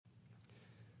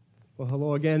Well,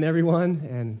 hello again, everyone,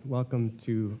 and welcome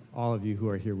to all of you who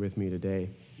are here with me today,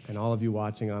 and all of you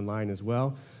watching online as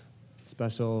well.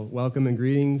 Special welcome and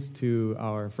greetings to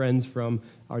our friends from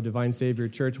our Divine Savior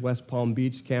Church West Palm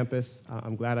Beach campus.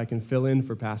 I'm glad I can fill in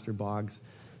for Pastor Boggs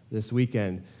this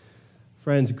weekend.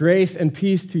 Friends, grace and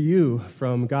peace to you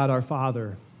from God our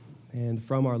Father and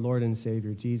from our Lord and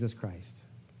Savior, Jesus Christ.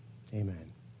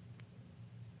 Amen.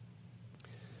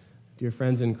 Dear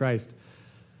friends in Christ,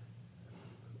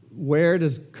 where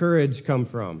does courage come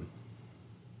from?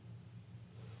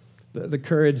 The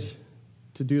courage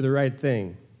to do the right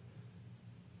thing,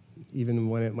 even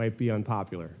when it might be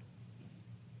unpopular.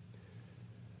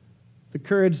 The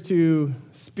courage to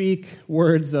speak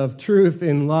words of truth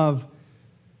in love,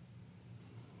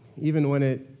 even when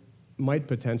it might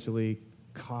potentially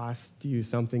cost you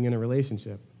something in a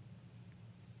relationship.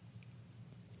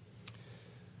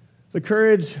 The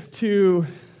courage to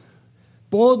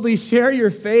boldly share your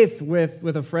faith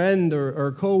with a friend or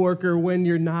a coworker when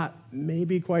you're not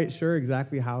maybe quite sure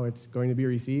exactly how it's going to be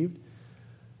received.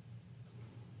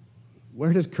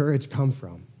 Where does courage come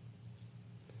from?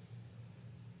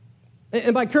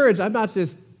 And by courage, I'm not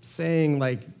just saying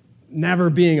like never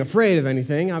being afraid of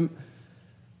anything. I'm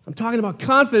talking about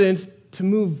confidence to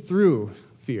move through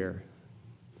fear.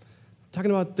 I'm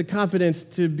talking about the confidence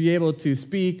to be able to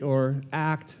speak or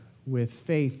act with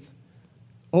faith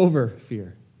over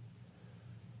fear.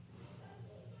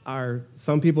 Are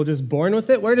some people just born with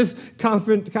it? Where does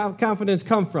confidence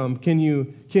come from? Can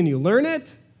you learn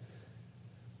it?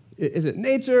 Is it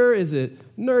nature? Is it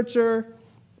nurture?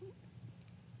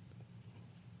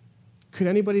 Could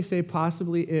anybody say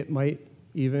possibly it might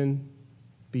even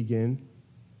begin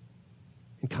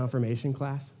in confirmation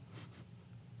class?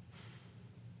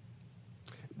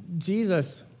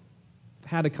 Jesus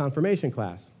had a confirmation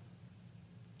class.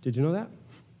 Did you know that?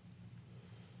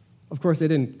 Of course, they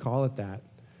didn't call it that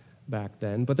back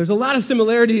then, but there's a lot of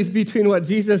similarities between what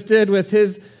Jesus did with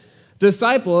his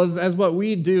disciples as what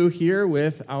we do here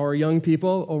with our young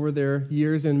people over their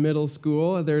years in middle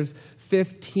school. There's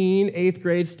 15 eighth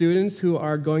grade students who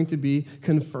are going to be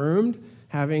confirmed,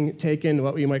 having taken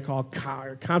what we might call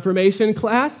confirmation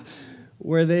class,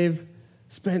 where they've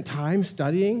spent time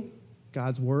studying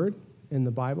God's word in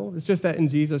the Bible. It's just that in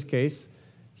Jesus' case,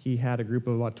 he had a group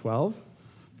of about 12,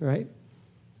 right?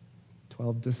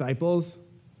 12 disciples,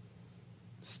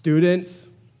 students,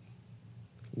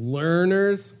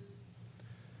 learners.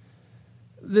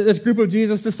 This group of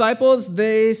Jesus' disciples,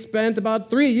 they spent about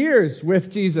 3 years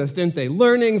with Jesus, didn't they?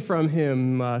 Learning from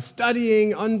him,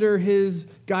 studying under his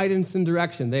guidance and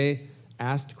direction. They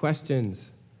asked questions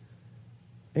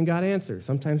and got answers.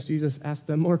 Sometimes Jesus asked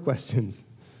them more questions.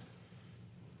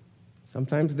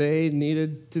 Sometimes they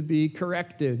needed to be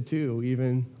corrected too,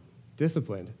 even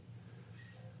disciplined.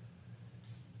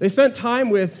 They spent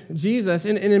time with Jesus,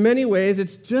 and in many ways,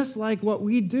 it's just like what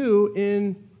we do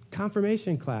in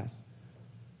confirmation class.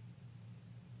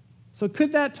 So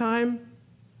could that time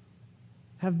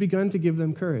have begun to give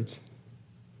them courage?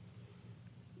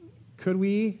 Could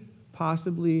we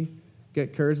possibly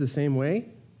get courage the same way?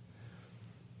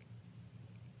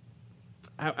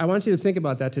 I want you to think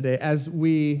about that today as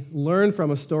we learn from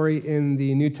a story in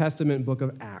the New Testament book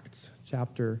of Acts,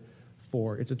 chapter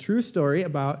 4. It's a true story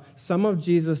about some of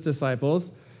Jesus'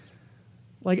 disciples,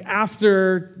 like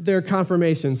after their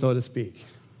confirmation, so to speak.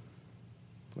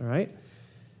 All right?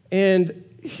 And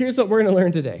here's what we're going to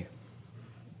learn today.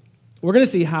 We're going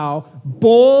to see how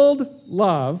bold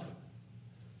love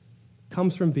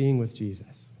comes from being with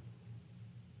Jesus.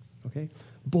 Okay?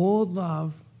 Bold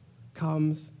love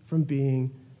comes from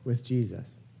being with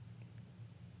Jesus.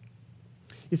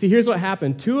 You see, here's what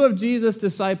happened. 2 of Jesus'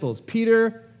 disciples,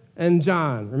 Peter and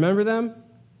John, remember them?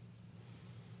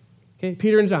 Okay,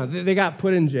 Peter and John, they got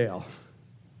put in jail.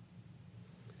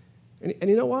 And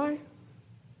you know why?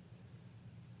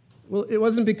 Well, it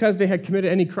wasn't because they had committed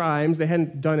any crimes, they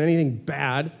hadn't done anything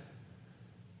bad,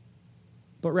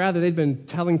 but rather they'd been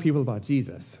telling people about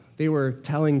Jesus. They were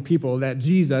telling people that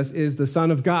Jesus is the Son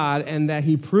of God and that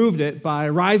he proved it by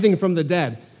rising from the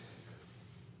dead.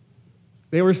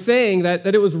 They were saying that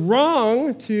it was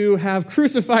wrong to have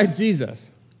crucified Jesus.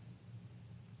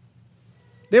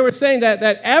 They were saying that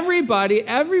everybody,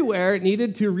 everywhere,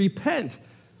 needed to repent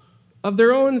of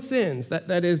their own sins.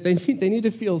 That is, they need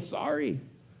to feel sorry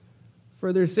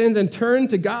for their sins and turn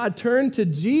to God, turn to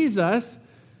Jesus,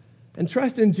 and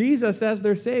trust in Jesus as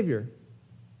their Savior.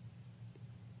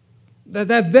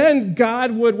 That then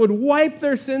God would wipe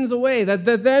their sins away, that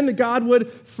then God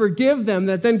would forgive them,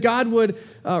 that then God would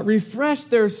refresh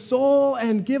their soul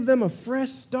and give them a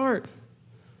fresh start.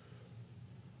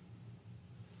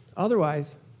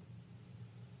 Otherwise,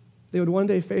 They would one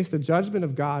day face the judgment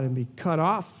of God and be cut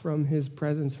off from his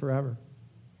presence forever.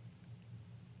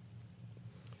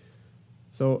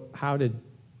 So how did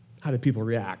people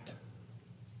react?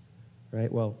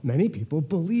 Right? Well, many people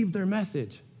believed their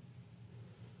message.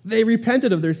 They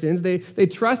repented of their sins. They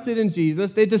trusted in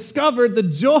Jesus. They discovered the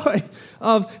joy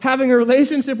of having a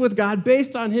relationship with God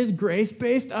based on his grace,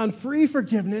 based on free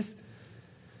forgiveness.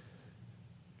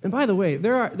 And by the way,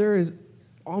 there is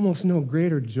almost no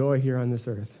greater joy here on this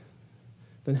earth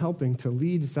than helping to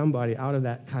lead somebody out of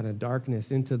that kind of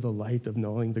darkness into the light of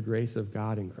knowing the grace of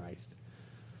God in Christ.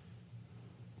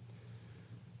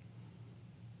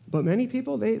 But many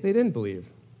people, they didn't believe.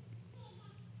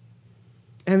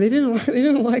 And they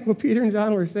didn't like what Peter and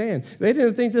John were saying. They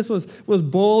didn't think this was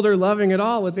bold or loving at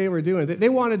all, what they were doing. They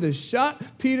wanted to shut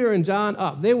Peter and John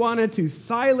up. They wanted to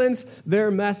silence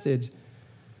their message.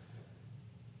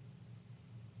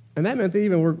 And that meant they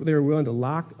were willing to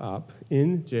lock up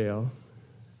in jail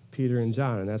Peter and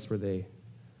John, and that's where they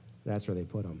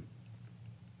put them.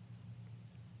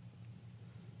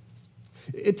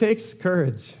 It takes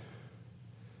courage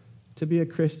to be a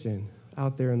Christian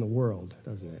out there in the world,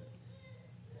 doesn't it?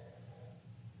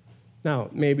 Now,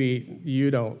 maybe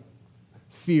you don't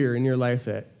fear in your life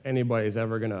that anybody's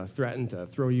ever going to threaten to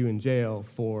throw you in jail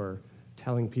for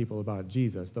telling people about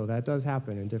Jesus, though that does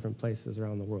happen in different places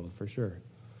around the world, for sure.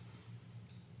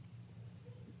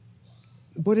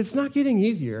 But it's not getting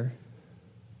easier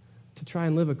to try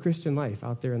and live a Christian life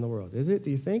out there in the world, is it? Do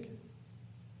you think?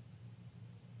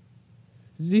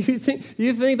 Do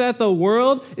you think that the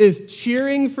world is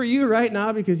cheering for you right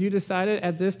now because you decided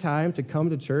at this time to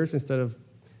come to church instead of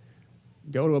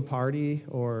go to a party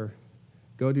or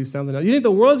go do something else? You think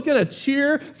the world's going to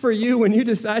cheer for you when you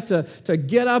decide to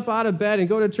get up out of bed and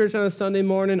go to church on a Sunday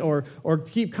morning or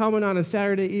keep coming on a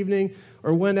Saturday evening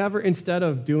or whenever instead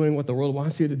of doing what the world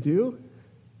wants you to do?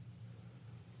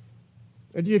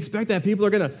 Or do you expect that people are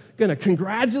going to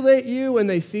congratulate you when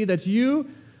they see that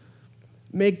you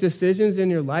make decisions in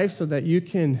your life so that you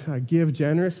can give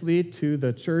generously to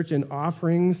the church in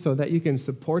offerings so that you can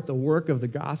support the work of the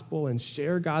gospel and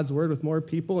share God's word with more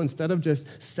people instead of just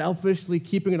selfishly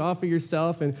keeping it all for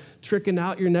yourself and tricking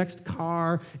out your next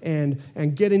car and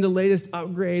getting the latest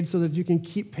upgrade so that you can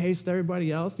keep pace with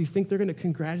everybody else? Do you think they're going to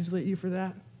congratulate you for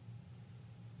that?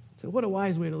 So what a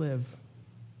wise way to live.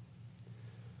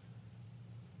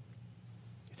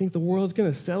 You think the world's going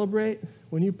to celebrate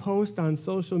when you post on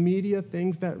social media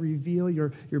things that reveal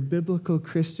your biblical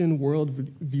Christian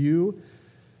worldview?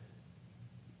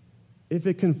 If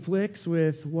it conflicts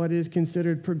with what is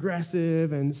considered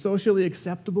progressive and socially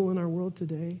acceptable in our world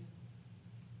today?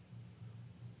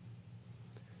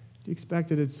 Do you expect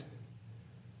that it's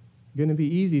going to be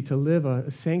easy to live a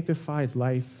sanctified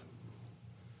life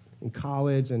in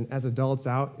college and as adults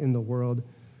out in the world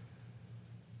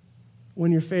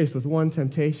when you're faced with one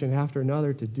temptation after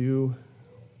another to do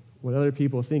what other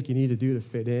people think you need to do to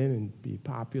fit in and be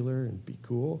popular and be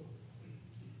cool?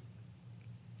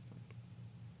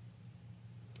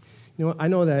 You know, I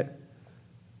know that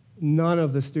none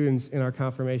of the students in our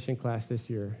confirmation class this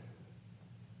year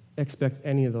expect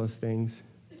any of those things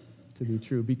to be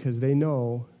true because they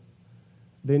know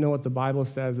what the Bible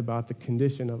says about the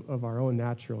condition of our own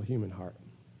natural human heart.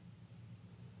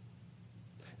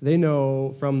 They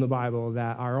know from the Bible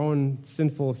that our own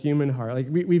sinful human heart, like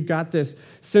we've got this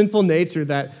sinful nature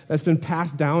that's been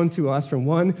passed down to us from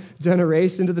one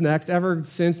generation to the next ever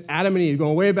since Adam and Eve,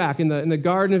 going way back in the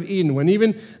Garden of Eden, when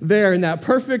even there in that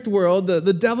perfect world,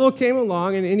 the devil came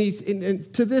along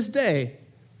and to this day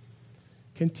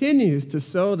continues to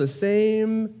sow the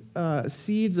same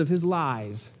seeds of his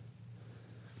lies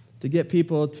to get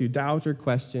people to doubt or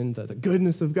question the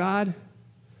goodness of God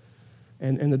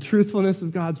and the truthfulness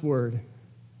of God's word.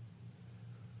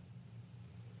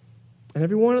 And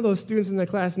every one of those students in the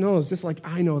class knows, just like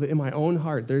I know, that in my own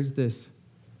heart there's this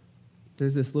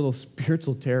little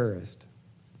spiritual terrorist.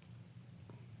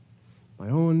 My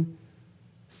own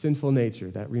sinful nature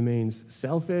that remains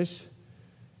selfish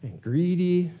and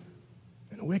greedy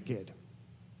and wicked.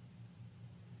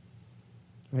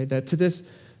 Right? That to this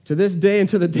day and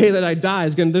to the day that I die,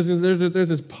 there's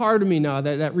this part of me now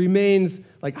that remains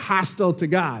like hostile to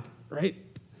God, right?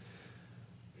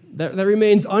 That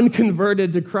remains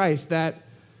unconverted to Christ, that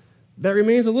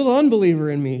remains a little unbeliever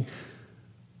in me,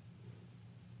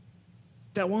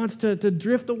 that wants to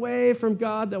drift away from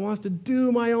God, that wants to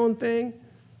do my own thing.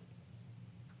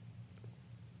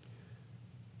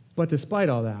 But despite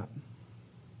all that,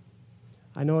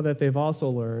 I know that they've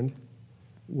also learned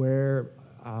where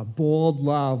bold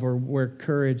love or where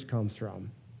courage comes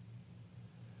from.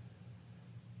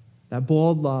 That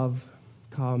bold love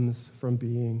comes from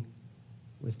being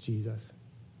with Jesus.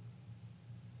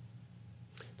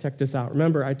 Check this out.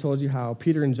 Remember, I told you how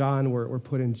Peter and John were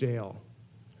put in jail,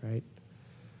 right?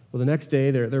 Well, the next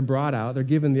day, they're brought out. They're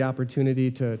given the opportunity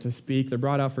to speak. They're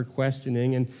brought out for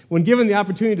questioning. And when given the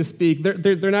opportunity to speak,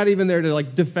 they're not even there to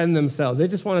defend themselves. They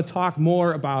just want to talk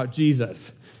more about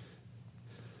Jesus.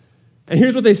 And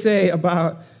here's what they say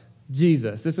about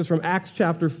Jesus. This is from Acts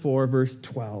chapter 4, verse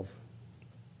 12.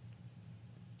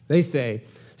 They say,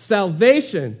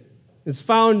 "Salvation is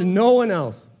found in no one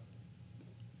else,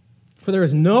 for there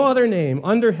is no other name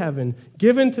under heaven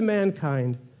given to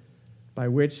mankind by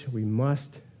which we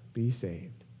must be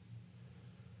saved."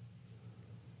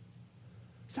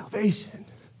 Salvation.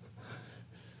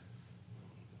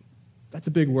 That's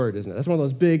a big word, isn't it? That's one of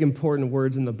those big, important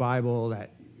words in the Bible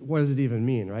that, what does it even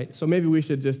mean, right? So maybe we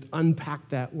should just unpack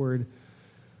that word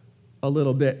a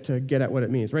little bit to get at what it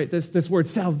means, right? This word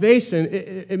salvation,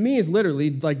 it means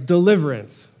literally like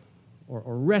deliverance or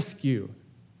rescue,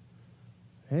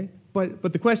 okay?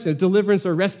 But the question is, deliverance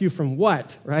or rescue from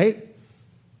what, right?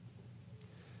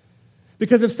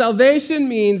 Because if salvation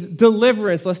means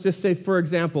deliverance, let's just say, for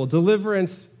example,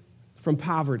 deliverance from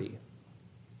poverty,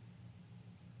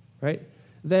 right?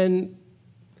 Then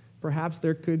perhaps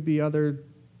there could be other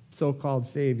so-called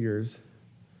saviors.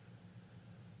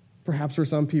 Perhaps for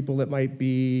some people it might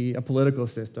be a political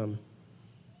system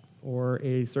or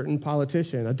a certain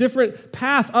politician, a different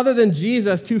path other than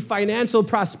Jesus to financial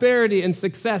prosperity and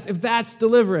success, if that's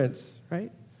deliverance,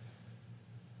 right?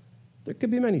 There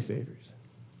could be many saviors.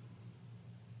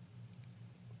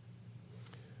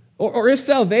 Or if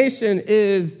salvation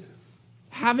is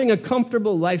having a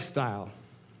comfortable lifestyle,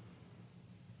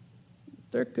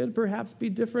 there could perhaps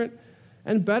be different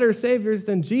and better saviors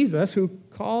than Jesus, who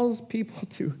calls people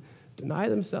to deny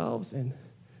themselves and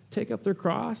take up their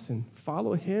cross and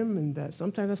follow him, and that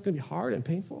sometimes that's going to be hard and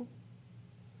painful.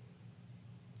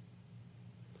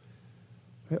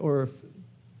 Or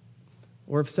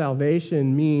if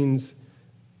salvation means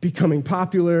becoming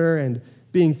popular and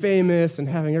being famous and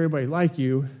having everybody like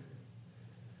you,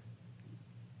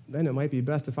 then it might be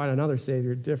best to find another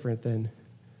savior different than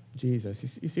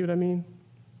Jesus. You see what I mean?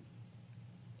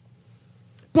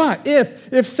 But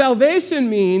if salvation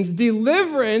means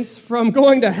deliverance from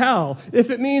going to hell, if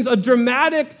it means a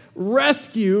dramatic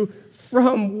rescue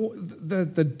from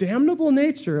the damnable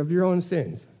nature of your own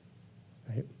sins,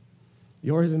 right?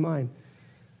 Yours and mine,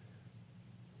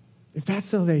 if that's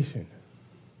salvation,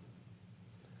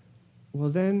 well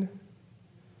then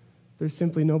there's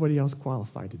simply nobody else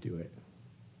qualified to do it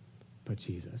but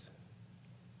Jesus,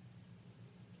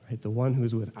 right? The one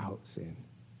who's without sin.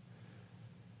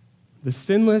 The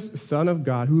sinless Son of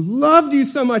God who loved you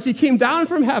so much, he came down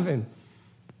from heaven,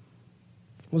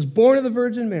 was born of the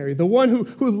Virgin Mary, the one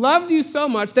who loved you so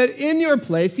much that in your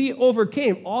place he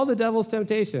overcame all the devil's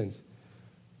temptations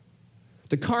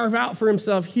to carve out for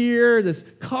himself here this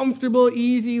comfortable,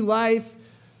 easy life,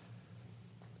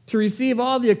 to receive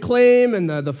all the acclaim and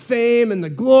the fame and the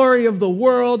glory of the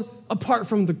world apart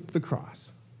from the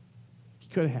cross. He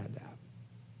could have had that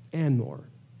and more.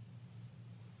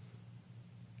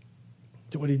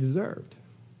 To what he deserved.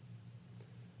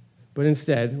 But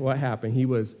instead, what happened? He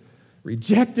was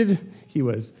rejected, he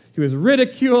was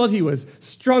ridiculed, he was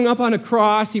strung up on a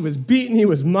cross, he was beaten, he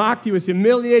was mocked, he was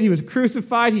humiliated, he was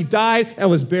crucified, he died, and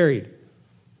was buried.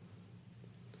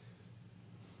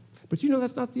 But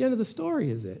that's not the end of the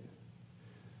story, is it?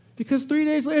 Because 3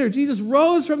 days later, Jesus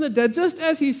rose from the dead, just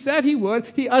as he said he would.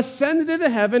 He ascended into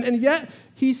heaven, and yet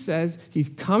he says he's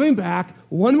coming back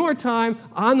one more time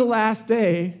on the last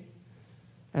day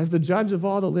as the judge of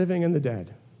all the living and the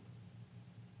dead.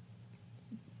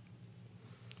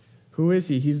 Who is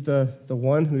he? He's the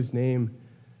one whose name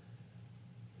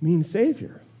means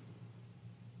Savior.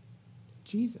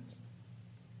 Jesus.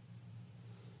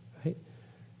 Right?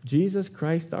 Jesus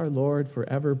Christ our Lord,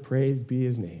 forever praised be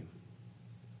his name.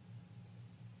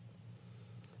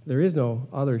 There is no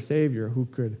other Savior who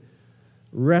could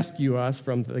rescue us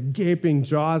from the gaping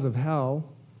jaws of hell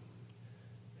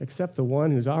except the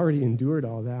one who's already endured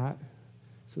all that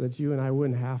so that you and I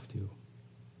wouldn't have to.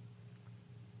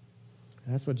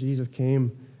 That's what Jesus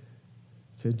came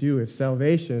to do. If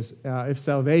salvation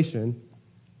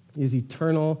is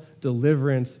eternal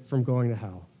deliverance from going to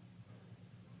hell.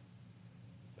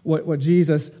 What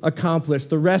Jesus accomplished,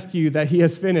 the rescue that he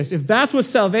has finished, if that's what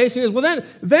salvation is, well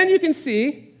then you can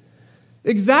see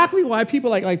exactly why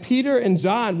people like Peter and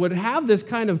John would have this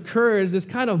kind of courage, this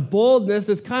kind of boldness,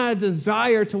 this kind of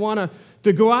desire to want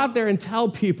to go out there and tell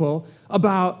people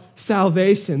about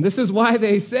salvation. This is why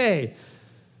they say,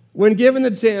 when given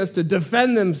the chance to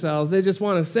defend themselves, they just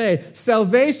want to say,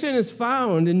 salvation is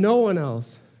found in no one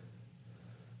else,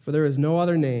 For there is no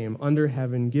other name under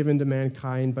heaven given to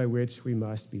mankind by which we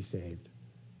must be saved.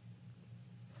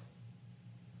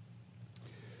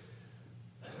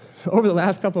 Over the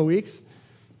last couple of weeks,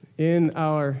 in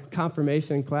our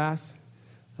confirmation class,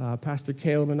 Pastor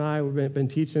Caleb and I, we've been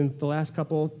teaching the last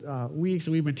couple weeks.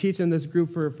 We've been teaching this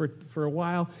group for a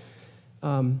while.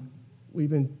 We've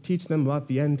been teaching them about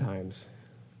the end times.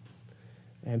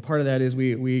 And part of that is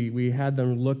we had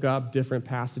them look up different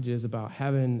passages about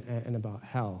heaven and about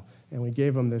hell. And we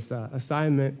gave them this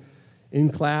assignment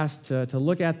in class to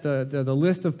look at the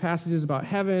list of passages about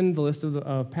heaven, the list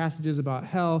of passages about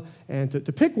hell, and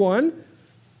to pick one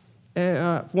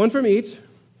from each.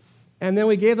 And then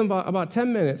we gave them about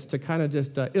 10 minutes to kind of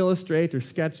just illustrate or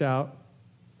sketch out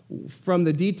from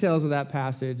the details of that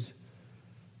passage,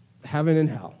 heaven and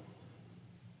hell.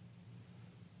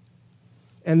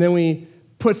 And then we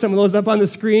put some of those up on the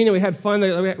screen, and we had fun.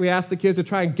 We asked the kids to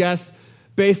try and guess,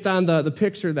 based on the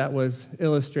picture that was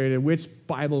illustrated, which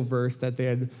Bible verse that they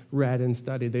had read and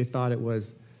studied they thought it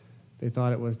was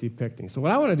depicting. So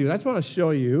what I want to do, I just want to show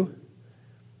you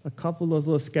a couple of those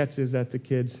little sketches that the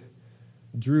kids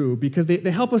drew, because they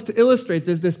help us to illustrate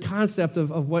this concept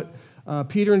of what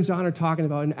Peter and John are talking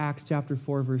about in Acts chapter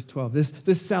 4, verse 12,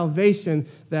 this salvation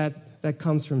that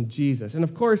comes from Jesus. And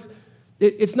of course,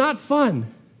 it's not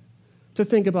fun to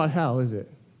think about hell, is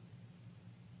it?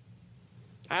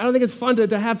 I don't think it's fun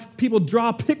to have people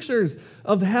draw pictures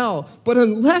of hell, but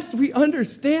unless we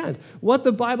understand what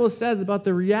the Bible says about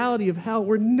the reality of hell,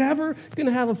 we're never going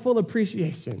to have a full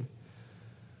appreciation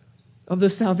of the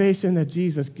salvation that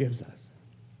Jesus gives us.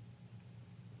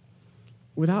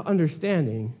 Without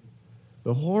understanding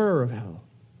the horror of hell,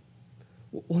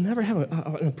 we'll never have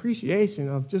an appreciation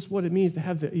of just what it means to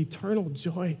have the eternal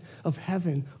joy of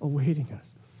heaven awaiting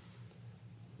us.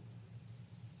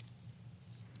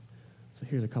 So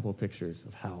here's a couple of pictures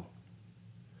of hell.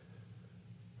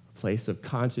 A place of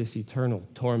conscious eternal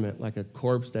torment, like a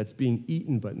corpse that's being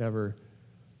eaten but never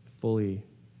fully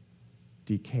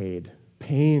decayed.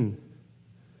 Pain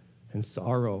and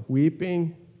sorrow,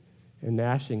 weeping and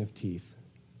gnashing of teeth.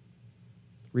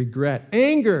 Regret,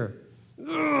 anger,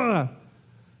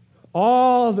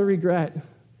 all the regret.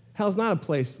 Hell's not a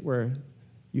place where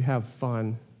you have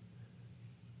fun.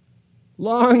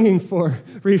 Longing for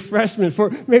refreshment,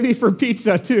 maybe for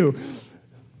pizza too,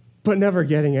 but never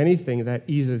getting anything that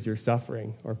eases your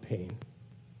suffering or pain.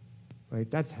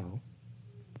 Right? That's hell.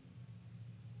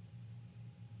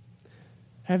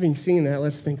 Having seen that,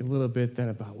 let's think a little bit then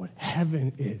about what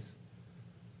heaven is.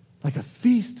 Like a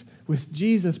feast with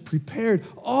Jesus prepared,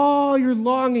 all your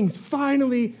longings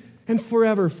finally and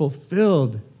forever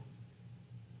fulfilled.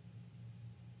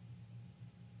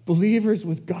 Believers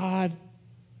with God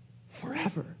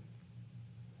forever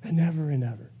and ever and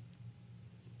ever.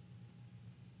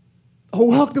 A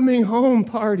welcoming home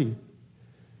party.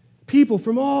 People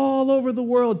from all over the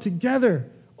world together,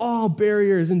 all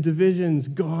barriers and divisions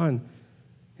gone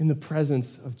in the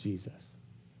presence of Jesus.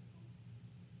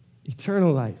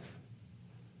 Eternal life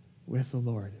with the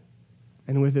Lord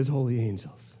and with his holy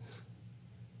angels.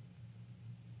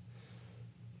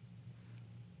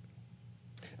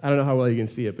 I don't know how well you can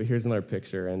see it, but here's another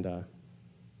picture. And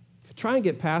try and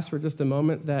get past for just a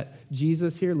moment that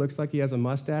Jesus here looks like he has a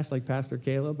mustache like Pastor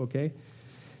Caleb, okay?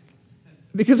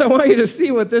 Because I want you to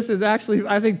see what this is actually,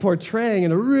 I think, portraying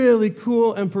in a really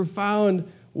cool and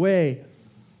profound way.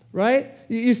 Right?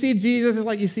 You see Jesus, it's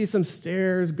like you see some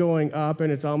stairs going up,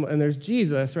 and and there's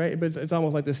Jesus, right? But it's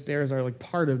almost like the stairs are like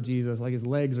part of Jesus, like his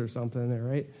legs or something there,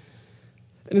 right?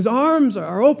 And his arms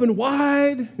are open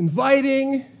wide,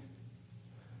 inviting.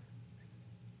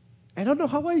 I don't know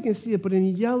how well you can see it, but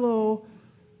in yellow,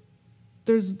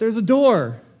 there's a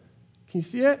door. Can you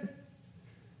see it?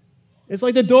 It's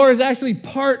like the door is actually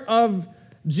part of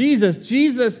Jesus.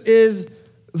 Jesus is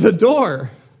the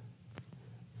door.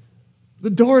 The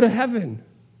door to heaven.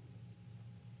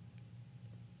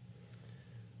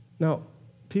 Now,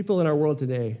 people in our world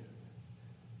today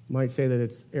might say that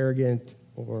it's arrogant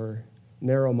or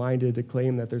narrow-minded to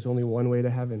claim that there's only one way to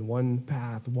heaven, one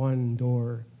path, one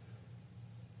door.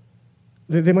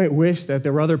 They might wish that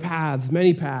there were other paths,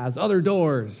 many paths, other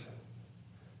doors.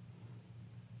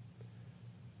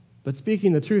 But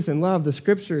speaking the truth in love, the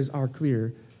scriptures are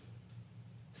clear.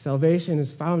 Salvation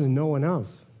is found in no one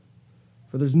else.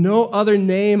 For there's no other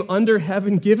name under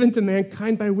heaven given to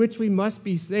mankind by which we must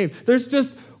be saved. There's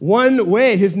just one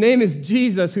way. His name is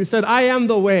Jesus, who said, I am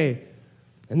the way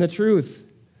and the truth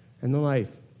and the life.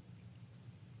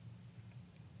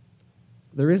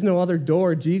 There is no other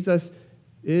door. Jesus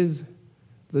is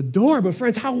the door. But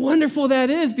friends, how wonderful that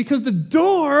is, because the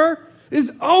door is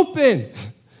open.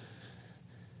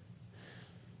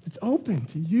 It's open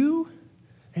to you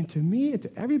and to me and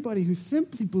to everybody who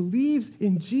simply believes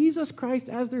in Jesus Christ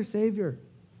as their Savior.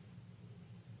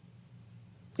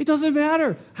 It doesn't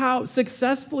matter how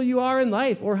successful you are in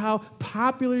life or how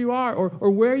popular you are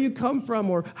or where you come from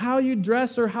or how you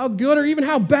dress or how good or even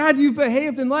how bad you've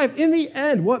behaved in life. In the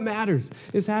end, what matters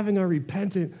is having a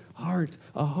repentant heart,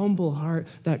 a humble heart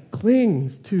that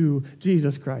clings to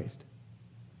Jesus Christ.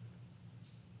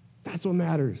 That's what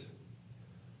matters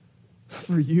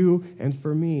for you and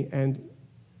for me. And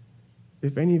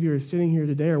if any of you are sitting here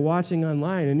today or watching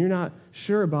online and you're not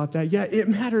sure about that, yeah, it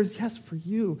matters, yes, for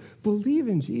you. Believe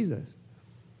in Jesus.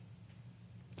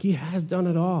 He has done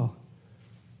it all.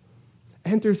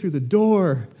 Enter through the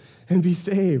door and be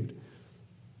saved.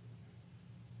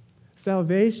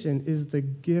 Salvation is the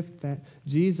gift that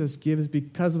Jesus gives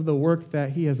because of the work that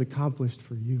he has accomplished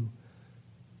for you.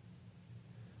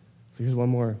 So here's one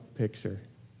more picture.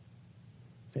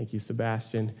 Thank you,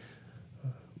 Sebastian.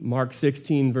 Mark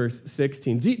 16, verse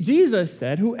 16. Jesus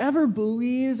said, whoever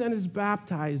believes and is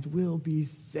baptized will be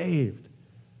saved.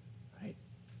 Right?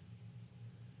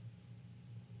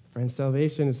 Friends,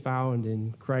 salvation is found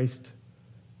in Christ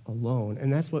alone.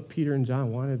 And that's what Peter and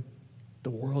John wanted the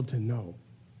world to know.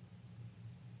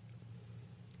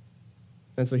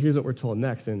 And so here's what we're told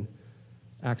next in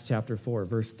Acts chapter 4,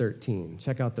 verse 13.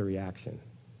 Check out the reaction.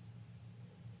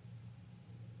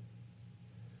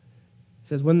 It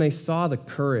says, when they saw the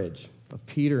courage of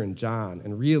Peter and John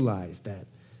and realized that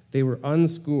they were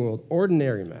unschooled,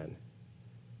 ordinary men,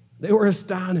 they were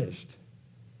astonished.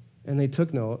 And they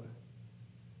took note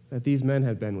that these men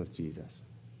had been with Jesus.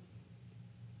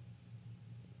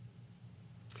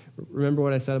 Remember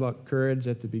what I said about courage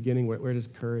at the beginning? Where does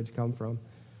courage come from?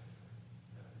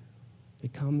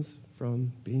 It comes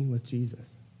from being with Jesus.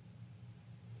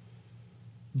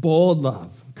 Bold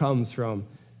love comes from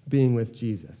being with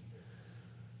Jesus.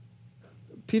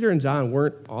 Peter and John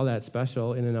weren't all that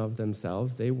special in and of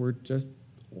themselves. They were just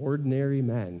ordinary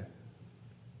men.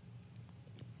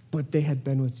 But they had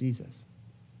been with Jesus.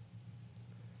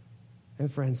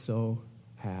 And friends, so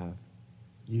have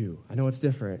you. I know it's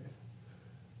different,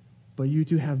 but you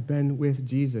too have been with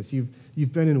Jesus.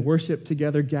 You've been in worship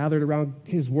together, gathered around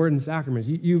his word and sacraments.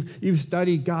 You've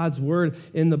studied God's word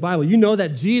in the Bible. You know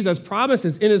that Jesus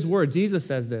promises in his word. Jesus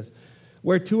says this,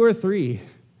 where two or three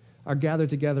are gathered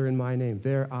together in my name,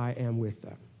 there I am with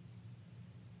them.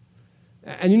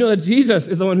 And you know that Jesus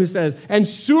is the one who says, and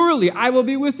surely I will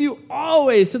be with you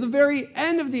always to the very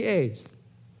end of the age.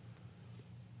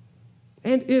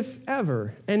 And if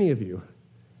ever any of you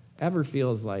ever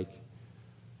feels like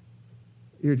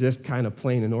you're just kind of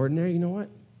plain and ordinary, you know what?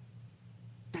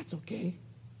 That's okay.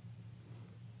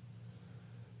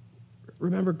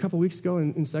 Remember a couple weeks ago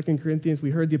in 2 Corinthians, we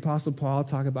heard the Apostle Paul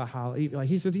talk about how,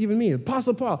 he says, even me,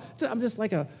 Apostle Paul, I'm just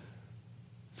like a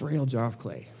frail jar of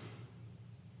clay.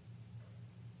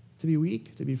 To be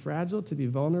weak, to be fragile, to be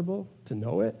vulnerable, to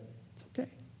know it, it's okay.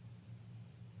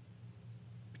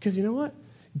 Because you know what?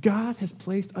 God has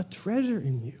placed a treasure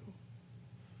in you.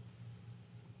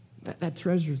 That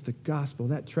treasure is the gospel.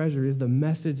 That treasure is the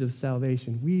message of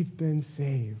salvation. We've been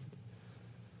saved.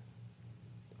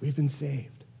 We've been saved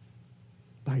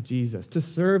by Jesus. To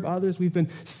serve others, we've been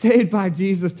saved by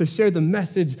Jesus to share the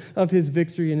message of his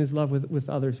victory and his love with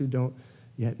others who don't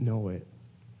yet know it.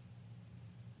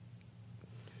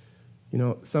 You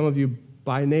know, some of you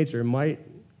by nature might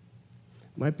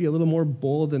be a little more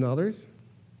bold than others.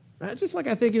 Just like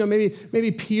I think,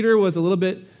 maybe Peter was a little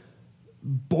bit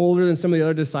bolder than some of the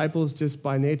other disciples just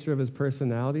by nature of his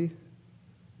personality.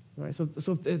 Right? So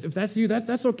if that's you,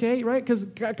 that's okay, right? Because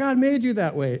God made you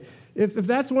that way. If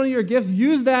that's one of your gifts,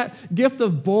 use that gift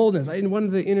of boldness. In one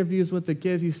of the interviews with the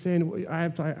kids, he's saying,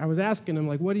 I was asking him,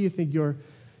 like, what do you think your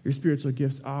spiritual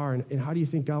gifts are, and how do you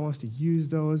think God wants to use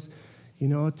those,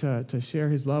 to share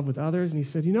his love with others? And he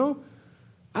said,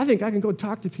 I think I can go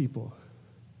talk to people.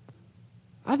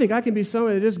 I think I can be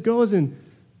somebody that just goes and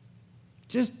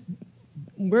just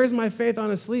wears my faith on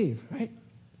a sleeve, right?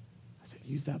 I said,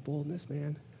 use that boldness,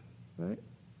 man, right?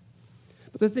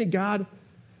 But the thing, God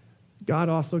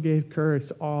also gave courage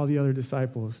to all the other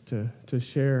disciples to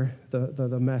share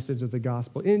the message of the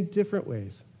gospel in different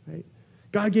ways, right?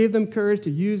 God gave them courage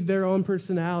to use their own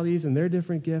personalities and their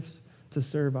different gifts to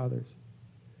serve others.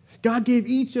 God gave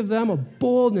each of them a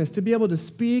boldness to be able to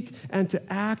speak and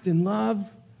to act in love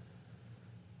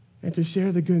and to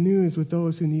share the good news with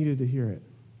those who needed to hear it.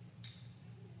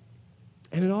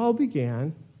 And it all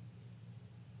began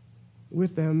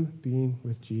with them being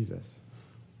with Jesus.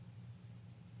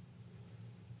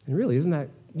 And really, isn't that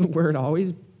where it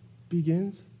always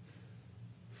begins?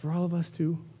 For all of us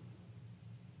too.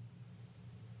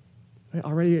 right?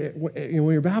 Already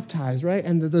when you're baptized, right?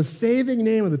 And the saving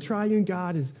name of the triune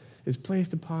God is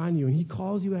placed upon you, and he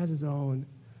calls you as his own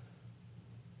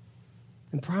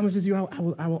and promises you,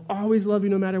 I will always love you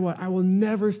no matter what. I will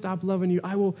never stop loving you.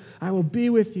 I will be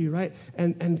with you, right?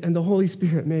 And the Holy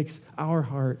Spirit makes our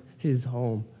heart his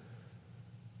home.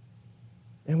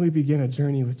 And we begin a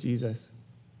journey with Jesus.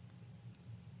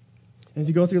 As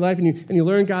you go through life and you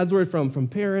learn God's word from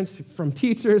parents, from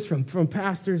teachers, from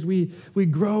pastors, we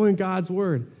grow in God's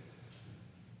word.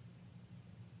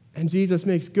 And Jesus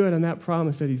makes good on that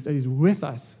promise that he's with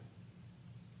us.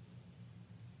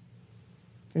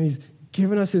 And he's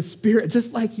given us his Spirit,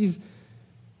 just like he's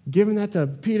given that to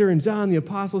Peter and John, the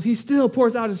apostles. He still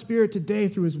pours out his Spirit today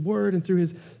through his word and through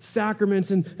his sacraments.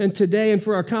 And today, and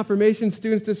for our confirmation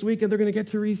students this weekend, they're going to get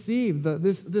to receive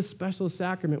this special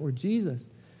sacrament where Jesus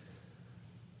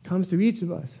comes to each of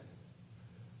us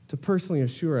to personally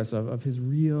assure us of his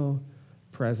real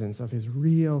presence, of his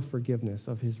real forgiveness,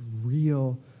 of his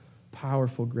real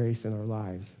powerful grace in our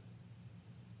lives.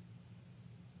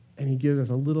 And he gives us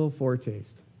a little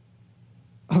foretaste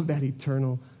of that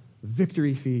eternal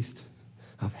victory feast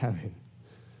of heaven.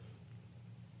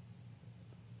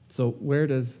 So where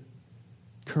does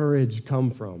courage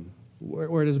come from?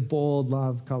 Where does bold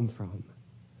love come from?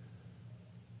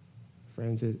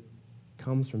 Friends, it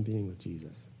comes from being with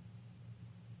Jesus.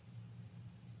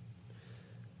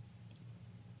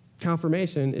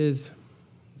 Confirmation is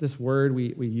this word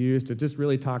we use to just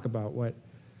really talk about what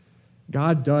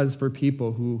God does for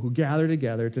people who gather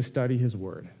together to study his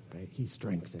word. Right? He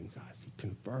strengthens us. He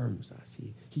confirms us.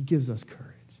 He gives us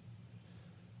courage.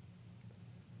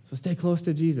 So stay close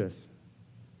to Jesus,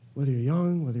 whether you're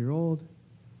young, whether you're old,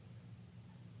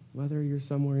 whether you're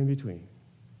somewhere in between.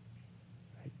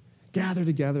 Right? Gather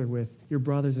together with your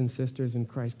brothers and sisters in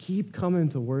Christ. Keep coming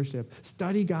to worship.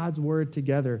 Study God's word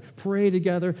together. Pray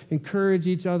together. Encourage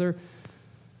each other.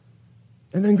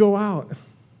 And then go out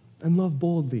and love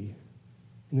boldly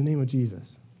in the name of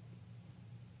Jesus.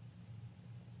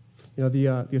 You know,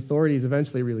 the authorities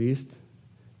eventually released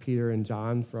Peter and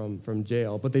John from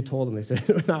jail, but they told them, they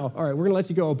said, now, all right, we're going to let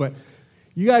you go, but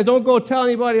you guys don't go tell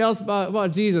anybody else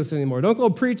about Jesus anymore. Don't go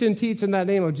preach and teach in that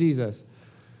name of Jesus.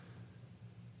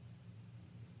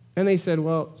 And they said,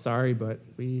 well, sorry, but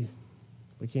we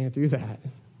can't do that.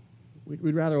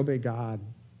 We'd rather obey God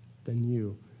than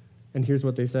you. And here's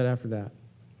what they said after that.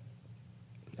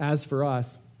 As for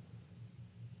us,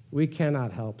 we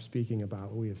cannot help speaking about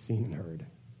what we have seen and heard.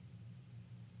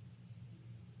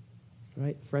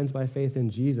 Right? Friends, by faith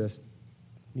in Jesus,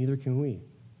 neither can we.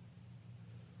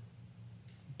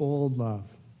 Bold love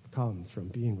comes from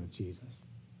being with Jesus.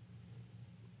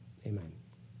 Amen.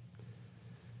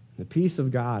 The peace of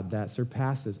God that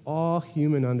surpasses all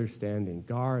human understanding,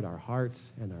 guard our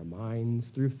hearts and our minds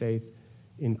through faith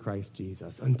in Christ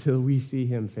Jesus until we see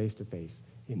him face to face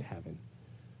in heaven.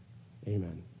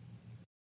 Amen.